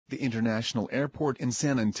The international airport in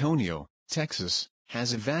San Antonio, Texas,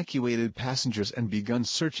 has evacuated passengers and begun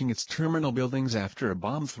searching its terminal buildings after a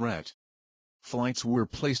bomb threat. Flights were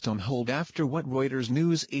placed on hold after what Reuters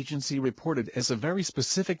news agency reported as a very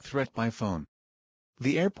specific threat by phone.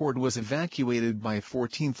 The airport was evacuated by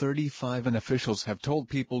 14:35 and officials have told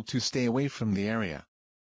people to stay away from the area.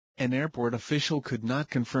 An airport official could not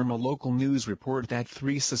confirm a local news report that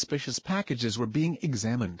 3 suspicious packages were being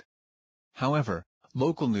examined. However,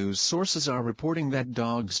 local news sources are reporting that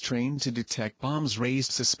dogs trained to detect bombs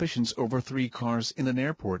raised suspicions over 3 cars in an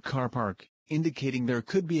airport car park, indicating there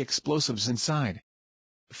could be explosives inside.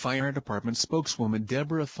 Fire Department spokeswoman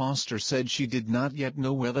Deborah Foster said she did not yet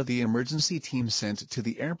know whether the emergency team sent to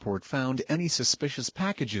the airport found any suspicious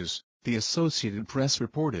packages, the Associated Press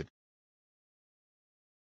reported.